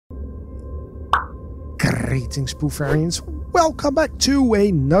Greetings, Poofarians. Welcome back to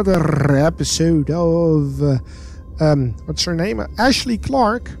another episode of, what's her name? Ashley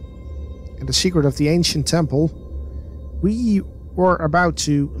Clark and the Secret of the Ancient Temple. We were about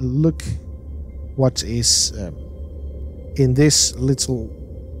to look what is in this little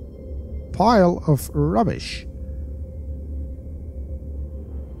pile of rubbish.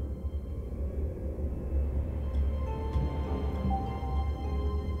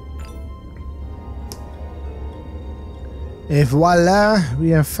 Et voila, we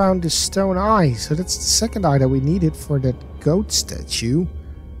have found the stone eye. So that's the second eye that we needed for that goat statue.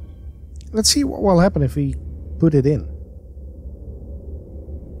 Let's see what will happen if we put it in.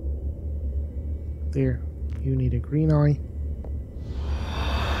 There, you need a green eye.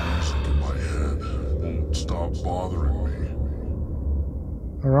 Music in my head won't stop bothering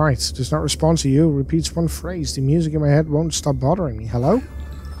me. Alright, does not respond to you. Repeats one phrase. The music in my head won't stop bothering me. Hello?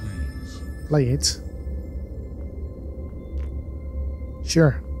 Please. Play it.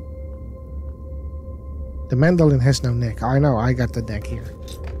 Sure. The mandolin has no neck. I know, I got the neck here.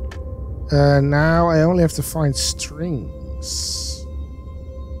 Now I only have to find strings.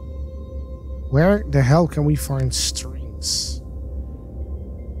 Where the hell can we find strings?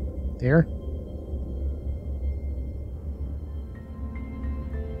 There?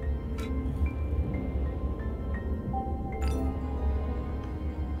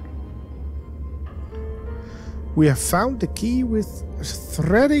 We have found the key with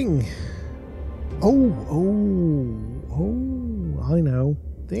threading. Oh, I know.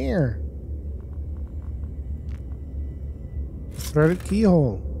 There. Threaded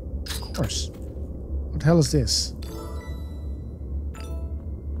keyhole. Of course. What the hell is this?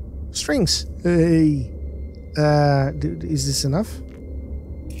 Strings. Hey. Is this enough?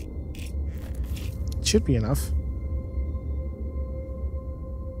 It should be enough.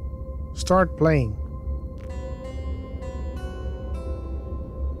 Start playing.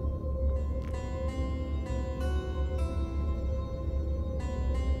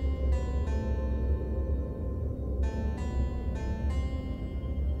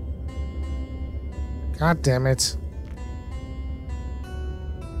 God damn it.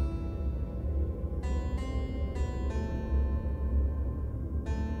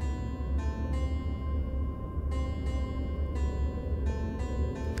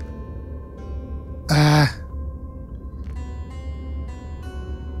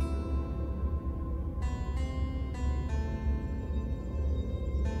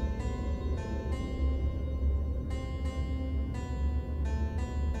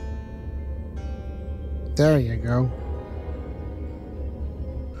 There you go.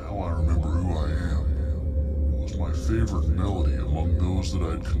 Now I remember who I am. It was my favorite melody among those that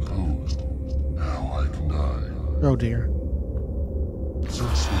I'd composed. Now I can die. Oh dear.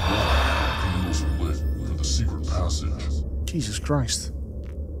 Search the wall. Candles are lit for the secret passage. Jesus Christ.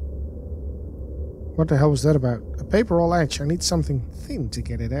 What the hell was that about? A paper roll edge. I need something thin to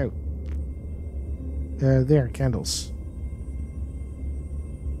get it out. There, candles.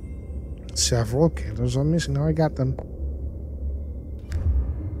 Several candles are missing. Now I got them.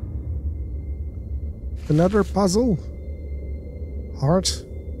 Another puzzle. Heart.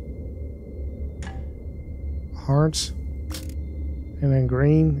 Heart. And then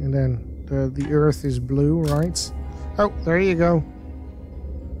green. And then the earth is blue, right? Oh, there you go.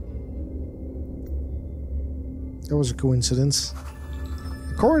 That was a coincidence.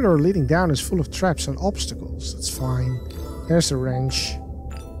 The corridor leading down is full of traps and obstacles. That's fine. There's the wrench.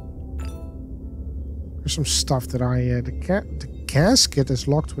 There's some stuff that the casket is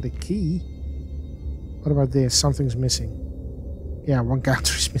locked with a key. What about this? Something's missing. Yeah, one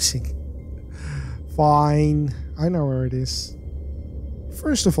counter is missing. Fine. I know where it is.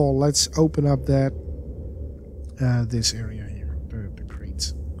 First of all, let's open up that this area here. The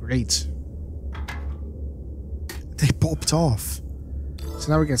crate. Great. They popped off.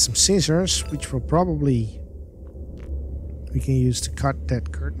 So now we got some scissors, which we can use to cut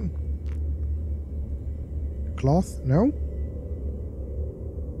that curtain. Cloth? No?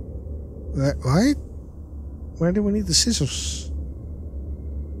 What? Where do we need the scissors?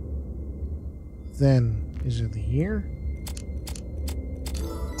 Then, is it here?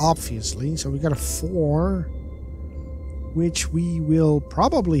 Obviously. So we got a 4, which we will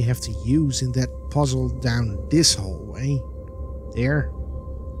probably have to use in that puzzle down this hallway. There.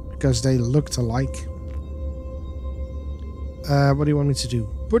 Because they looked alike. What do you want me to do?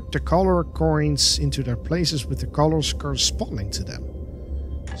 Put the color coins into their places with the colors corresponding to them.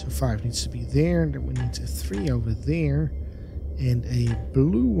 So 5 needs to be there. Then we need a 3 over there. And a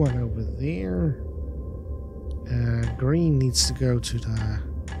blue one over there. Green needs to go to the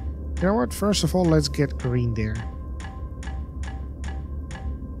You know what? First of all, let's get green there.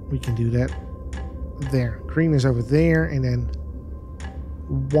 We can do that. There. Green is over there, and then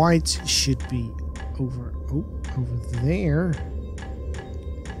white should be over there.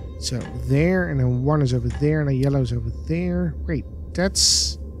 So there, and then one is over there, and the yellow is over there. Wait,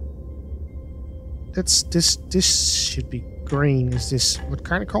 this should be green. Is this, what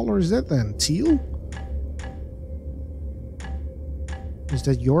kind of color is that then? Teal? Is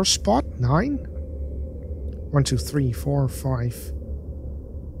that your spot? 9? 1, 2, 3, 4, 5,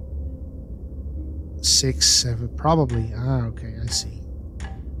 6, 7. Probably. Ah, okay, I see.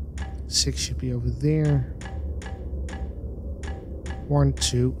 6 should be over there. 1,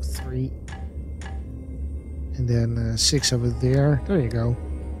 2, 3. And then 6 over there. There you go.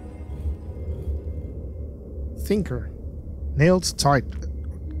 Thinker. Nailed tight.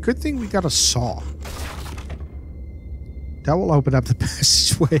 Good thing we got a saw. That will open up the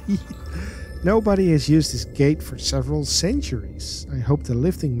passageway. Nobody has used this gate for several centuries. I hope the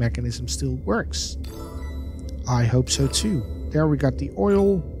lifting mechanism still works. I hope so too. There we got the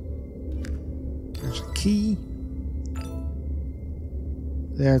oil. There's a key.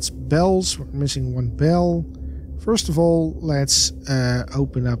 That's bells. We're missing one bell. First of all, let's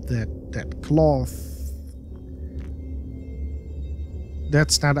open up that cloth.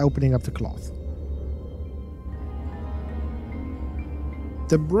 That's not opening up the cloth.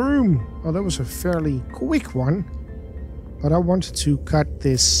 The broom. Oh, that was a fairly quick one. But I wanted to cut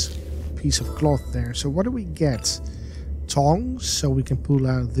this piece of cloth there. So what do we get? Tongs, so we can pull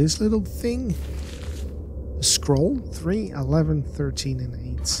out this little thing. A scroll. 3, 11, 13, and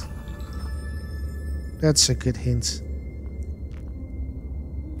 8. That's a good hint.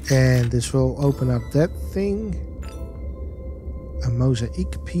 And this will open up that thing. A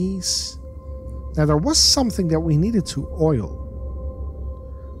mosaic piece. Now there was something that we needed to oil.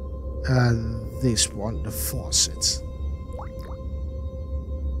 This one, the faucet.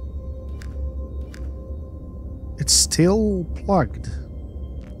 It's still plugged.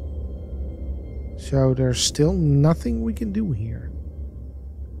 So there's still nothing we can do here.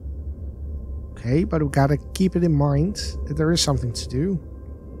 Okay, but we gotta keep it in mind that there is something to do.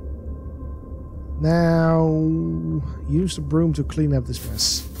 Now, use the broom to clean up this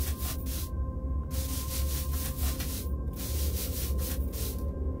mess.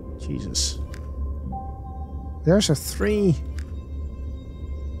 Jesus. There's a 3.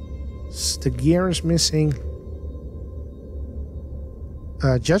 The gear is missing.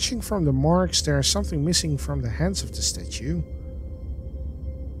 Judging from the marks, there is something missing from the hands of the statue.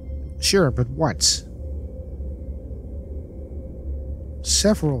 Sure, but what?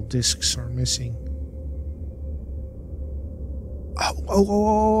 Several discs are missing.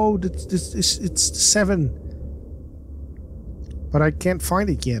 Oh, it's 7. But I can't find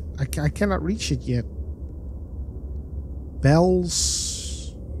it yet. I cannot reach it yet.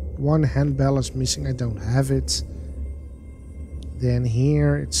 Bells. One handbell is missing. I don't have it. Then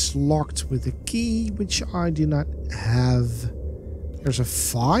here it's locked with a key, which I do not have. There's a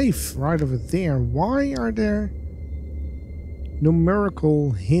 5 right over there. Why are there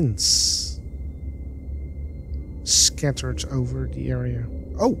numerical hints scattered over the area?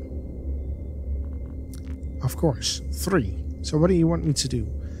 Oh! Of course, 3. So what do you want me to do?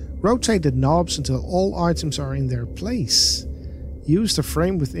 Rotate the knobs until all items are in their place. Use the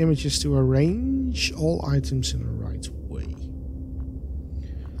frame with images to arrange all items in the right way.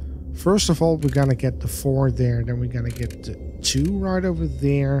 First of all, we're gonna get the 4 there, then we're gonna get the 2 right over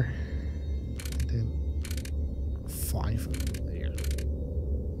there, and then 5 over there.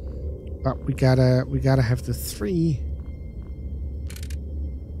 But we gotta have the 3.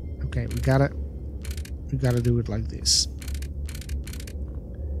 Okay, we gotta do it like this.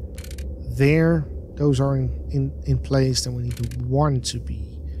 There, those are in place. Then we need the 1 to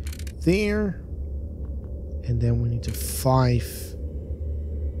be there, and then we need the 5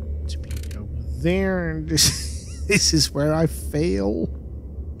 to be over there. And this is where I fail.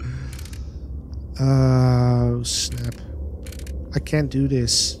 Oh snap! I can't do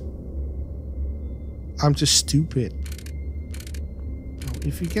this. I'm just stupid. Oh,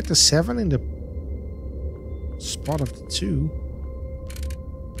 if you get the 7 in the spot of the 2.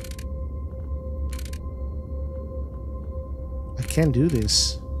 I can't do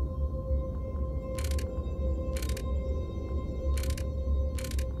this.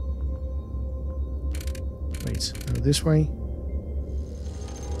 Wait, no, this way.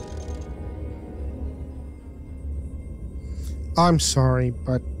 I'm sorry,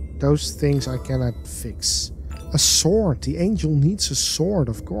 but those things I cannot fix. A sword. The angel needs a sword,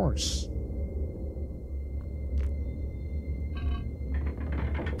 of course.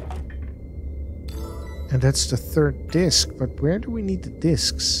 And that's the third disc, but where do we need the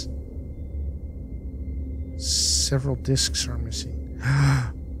discs? Several discs are missing.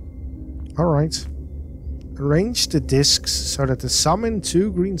 Alright. Arrange the discs so that the sum in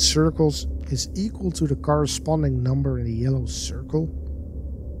 2 green circles is equal to the corresponding number in the yellow circle.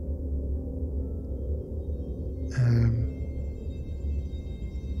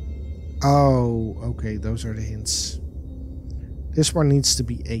 Oh, okay, those are the hints. This one needs to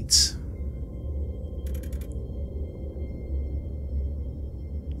be 8.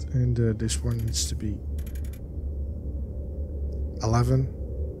 And this one needs to be 11.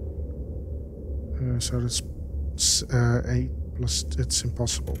 So that's 8 plus, it's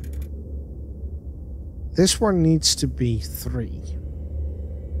impossible. This one needs to be 3.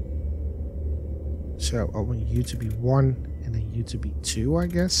 So I want you to be 1 and then you to be 2, I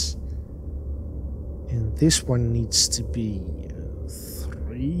guess. And this one needs to be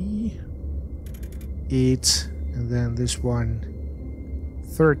 3, 8, and then this one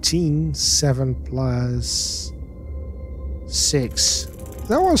 13, 7 plus 6.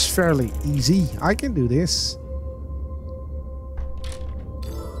 That was fairly easy. I can do this.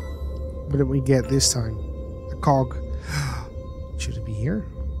 What did we get this time? A cog. Should it be here?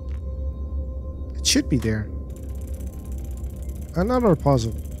 It should be there. Another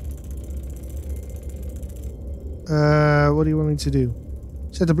puzzle. What do you want me to do?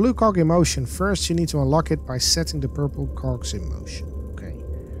 Set the blue cog in motion. First, you need to unlock it by setting the purple cogs in motion. Okay.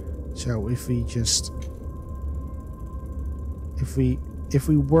 So if we just... If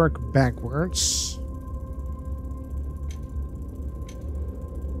we work backwards...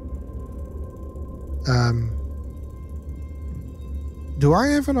 do I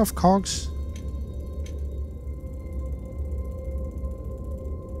have enough cogs?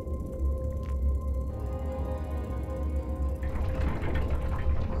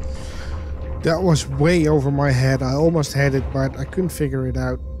 That was way over my head. I almost had it, but I couldn't figure it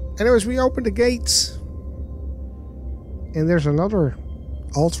out. Anyways, we opened the gates. And there's another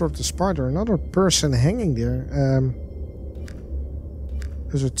altar of the spider. Another person hanging there.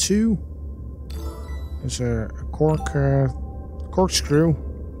 There's a 2. There's a corkscrew.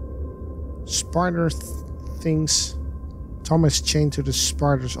 Spider things. Tom is chained to the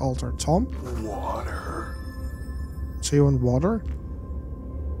spider's altar. Tom? Water. So you want water?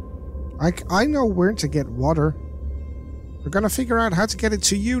 I know where to get water. We're gonna figure out how to get it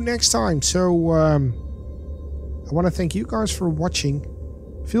to you next time. So, I want to thank you guys for watching.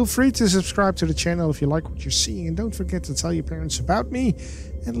 Feel free to subscribe to the channel if you like what you're seeing. And don't forget to tell your parents about me.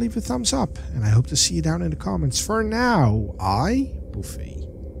 And leave a thumbs up. And I hope to see you down in the comments. For now, I, Poofy,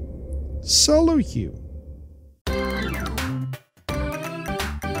 salute you.